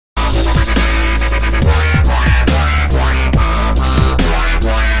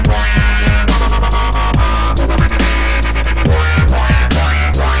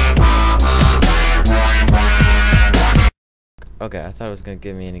Okay, I thought it was gonna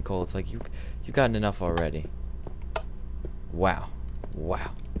give me any coal. It's like you gotten enough already. Wow.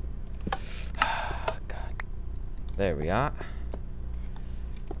 Wow. God. There we are.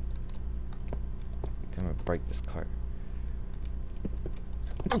 I'm gonna break this cart.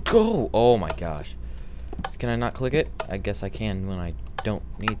 Go! Oh my gosh. Can I not click it? I guess I can when I don't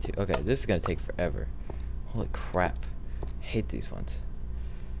need to. Okay, this is gonna take forever. Holy crap. I hate these ones.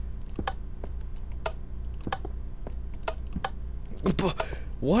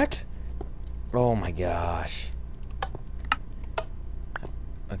 What? Oh my gosh.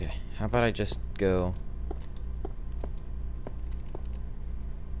 Okay, how about I just go...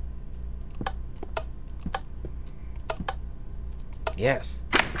 Yes.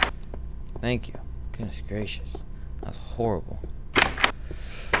 Thank you. Goodness gracious. That was horrible.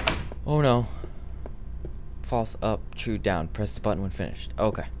 Oh no. False up, true down. Press the button when finished.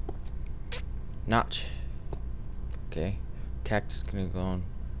 Okay. Notch. Okay. Cactus gonna go on.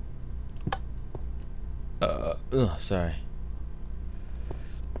 Sorry.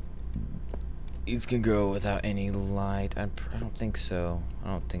 These can grow without any light. I don't think so.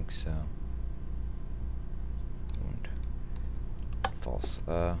 I don't think so. False.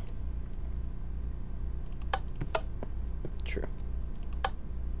 True.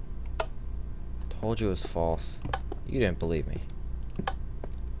 Told you it was false. You didn't believe me.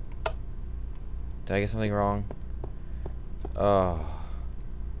 Did I get something wrong?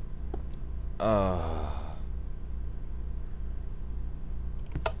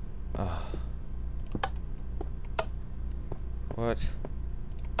 What?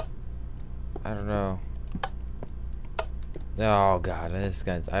 I don't know. Oh god, this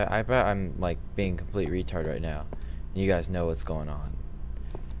guy's. I bet I'm like being complete retard right now. You guys know what's going on.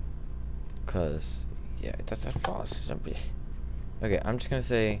 Cause yeah, that's a false. Okay, I'm just gonna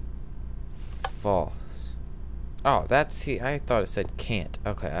say false. Oh, that's see. I thought it said can't.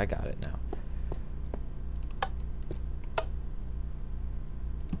 Okay, I got it now.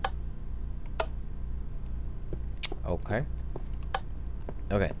 Okay.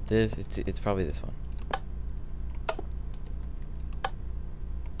 Okay, it's probably this one.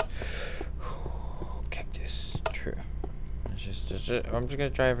 Cactus, true. It's just I'm just gonna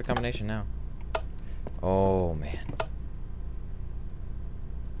try every combination now. Oh man.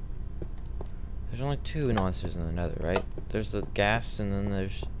 There's only two monsters in the nether, right? There's the gas and then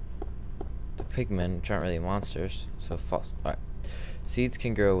there's the pigmen, which aren't really monsters. So false. Alright. Seeds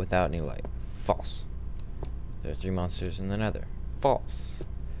can grow without any light. False. There are 3 monsters in the nether. False.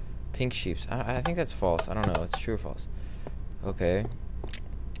 Pink sheeps. I think that's false. I don't know. It's true or false. Okay.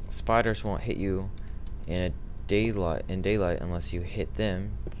 Spiders won't hit you in daylight unless you hit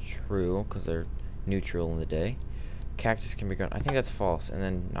them. True, because they're neutral in the day. Cactus can be grown. I think that's false. And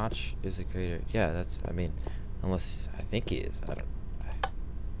then Notch is a creator. Yeah, that's. I mean, unless I think he is. I don't.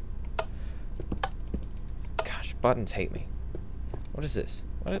 Gosh, buttons hate me. What is this?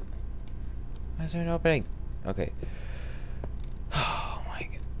 What? Why is there an opening? Okay. Oh my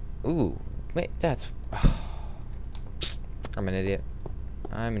god. Ooh, wait. That's. I'm an idiot.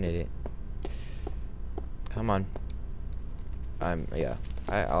 I'm an idiot. Come on. Yeah.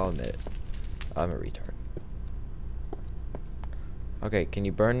 I'll admit it. I'm a retard. Okay, can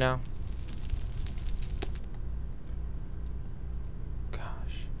you burn now?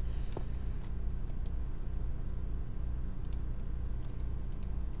 Gosh.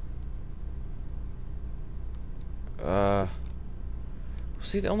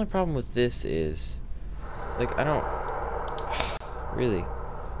 See, the only problem with this is, like, I don't really.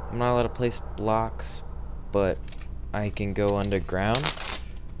 I'm not allowed to place blocks, but I can go underground.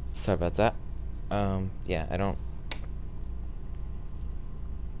 Sorry about that. Yeah, I don't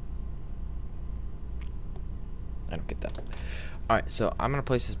get that. Alright, so I'm going to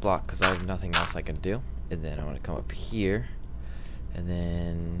place this block because I have nothing else I can do. And then I'm going to come up here. And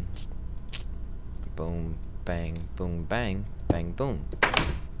then boom, bang, boom, bang, bang, boom.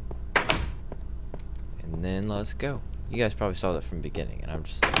 And then let's go. You guys probably saw that from the beginning. And I'm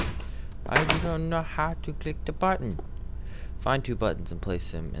just like, I don't know how to click the button. Find 2 buttons and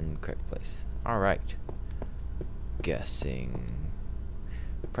place them in the correct place. Alright. Guessing.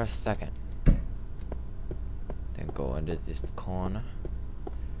 Press second. Then go under this corner.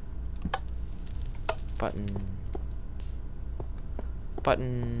 Button.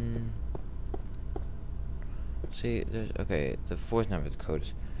 Button. See, there's okay. The 4th number of the code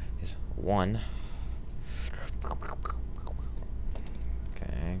is 1.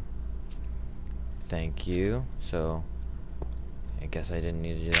 Okay. Thank you. So I guess I didn't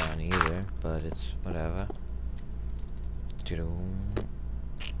need to do that one either, but it's whatever.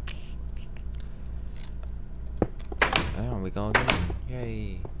 Oh on, we go again.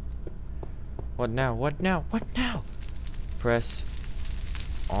 Yay. What now? What now? What now? Press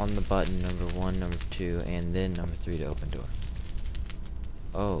on the button number 1, number 2, and then number 3 to open door.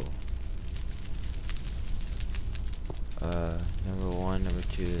 Oh. Number 1, number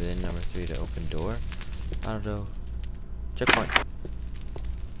 2, then number 3 to open door. I don't know. Checkpoint.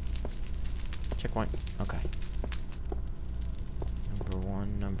 Checkpoint. Okay. Number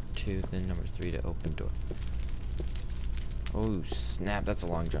 1, number 2, then number 3 to open door. Oh, snap. That's a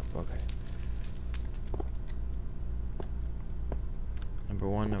long jump. Okay. Number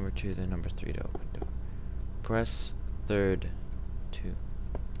 1, number 2, then number 3 to open door. Press third 2.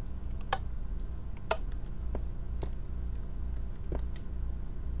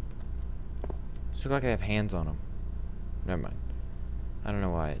 Looks like I have hands on them. Never mind. I don't know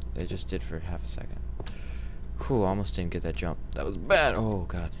why. It just did for half a second. Whew, almost didn't get that jump. That was bad. Oh,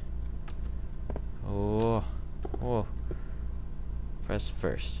 God. Oh. Oh. Press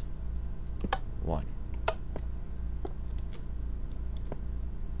first. 1.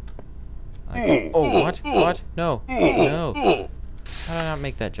 Oh, what? What? No. No. How did I not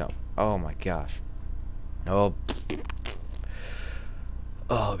make that jump? Oh, my gosh. Oh.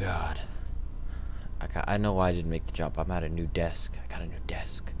 Oh, God. I know why I didn't make the jump. I'm at a new desk. I got a new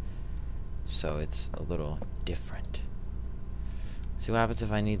desk. So it's a little different. See what happens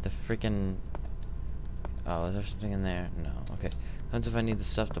if I need the freaking... Oh, is there something in there? No. Okay. What happens if I need the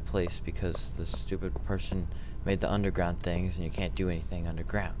stuff to place because the stupid person made the underground things and you can't do anything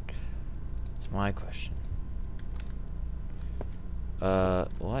underground? That's my question.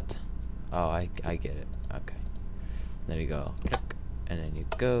 What? Oh, I get it. Okay. There you go. Click. And then you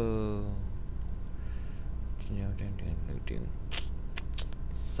go...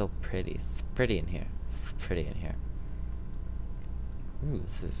 So pretty. It's pretty in here. It's pretty in here. Ooh,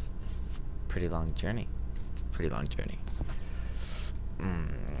 this is a pretty long journey. It's a pretty long journey.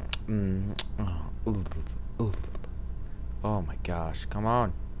 Oh my gosh, come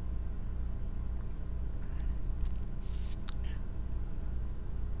on.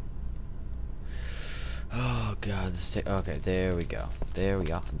 Oh god, this okay, there we go. There we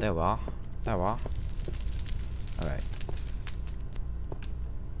go. There we are. There we are. Alright.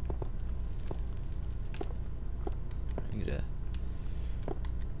 I need to...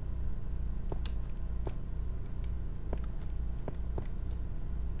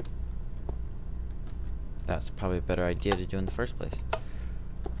 That's probably a better idea to do in the first place.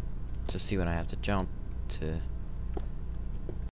 To see when I have to jump to